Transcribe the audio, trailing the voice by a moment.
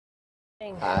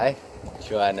Hi,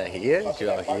 Joana here,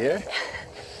 Joe here.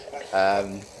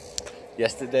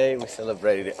 Yesterday we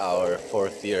celebrated our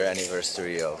 4th year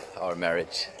anniversary of our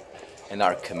marriage and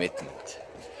our commitment.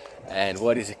 And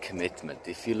what is a commitment?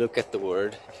 If you look at the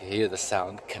word, you hear the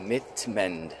sound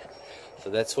commitment.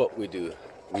 So that's what we do.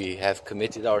 We have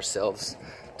committed ourselves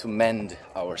to mend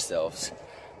ourselves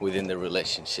within the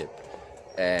relationship.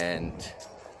 And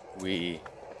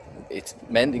it's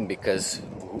mending because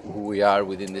who we are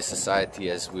within this society,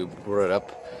 as we brought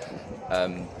up,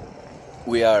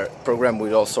 we are programmed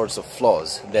with all sorts of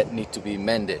flaws that need to be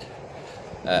mended.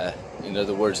 In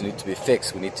other words, need to be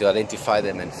fixed. We need to identify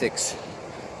them and fix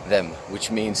them,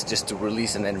 which means just to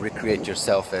release and then recreate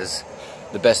yourself as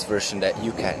the best version that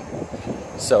you can.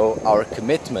 So our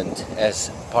commitment as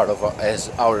part of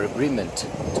our agreement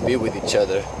to be with each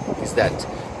other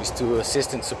is to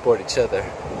assist and support each other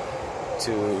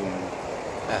to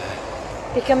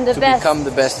become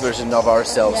the best version of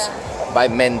ourselves by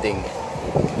mending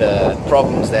the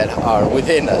problems that are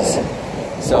within us.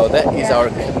 So that is our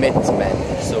commitment.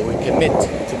 So we commit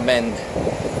to mend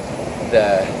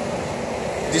the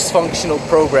dysfunctional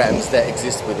programs that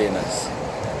exist within us.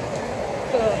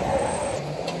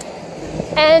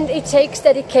 And it takes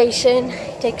dedication,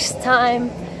 it takes time,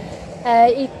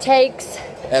 it takes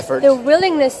effort, the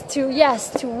willingness to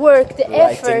work, the writing,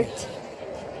 effort,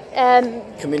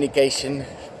 communication,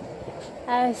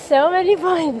 so many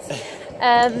points,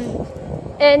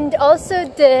 and also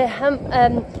the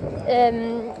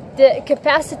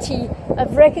capacity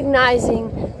of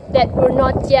recognizing that we're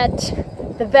not yet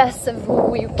the best of who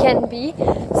we can be.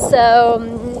 So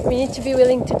we need to be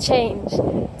willing to change,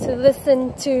 to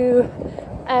listen to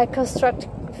constructive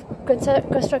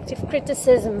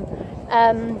criticism,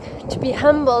 to be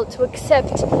humble, to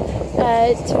accept,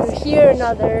 to hear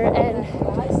another,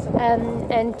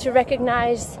 and to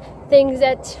recognize things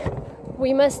that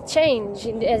we must change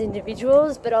as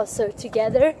individuals, but also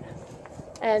together.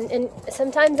 And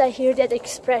sometimes I hear that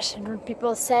expression when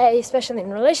people say, especially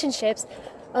in relationships,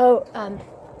 "Oh,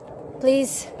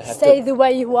 please stay the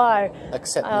way you are.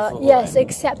 Accept me for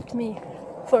accept me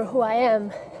for who I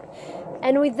am."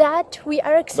 And with that, we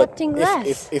are accepting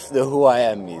less. If the who I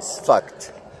am is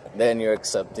fucked, then you're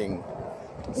accepting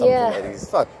something that is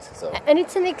fucked. So. And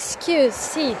it's an excuse.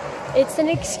 See, it's an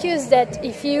excuse that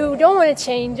if you don't want to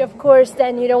change, of course,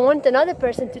 then you don't want another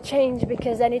person to change,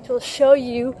 because then it will show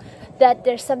you that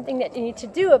there's something that you need to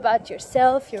do about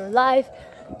yourself, your life.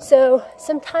 So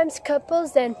sometimes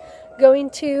couples then go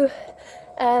into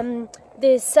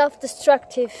this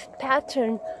self-destructive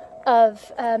pattern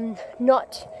of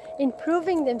not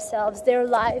improving themselves, their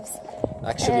lives.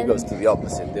 Actually goes to the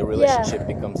opposite. The relationship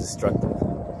becomes destructive.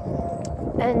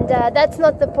 And that's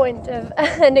not the point of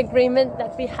an agreement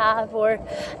that we have, or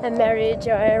a marriage,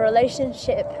 or a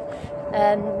relationship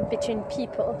between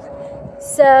people.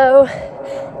 So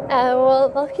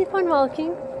we'll keep on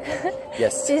walking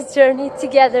this journey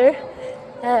together,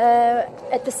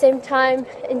 at the same time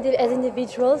as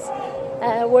individuals,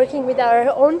 working with our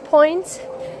own points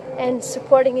and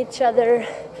supporting each other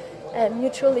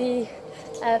mutually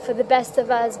for the best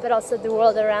of us, but also the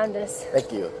world around us.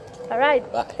 Thank you. All right.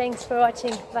 Bye. Thanks for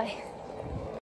watching. Bye.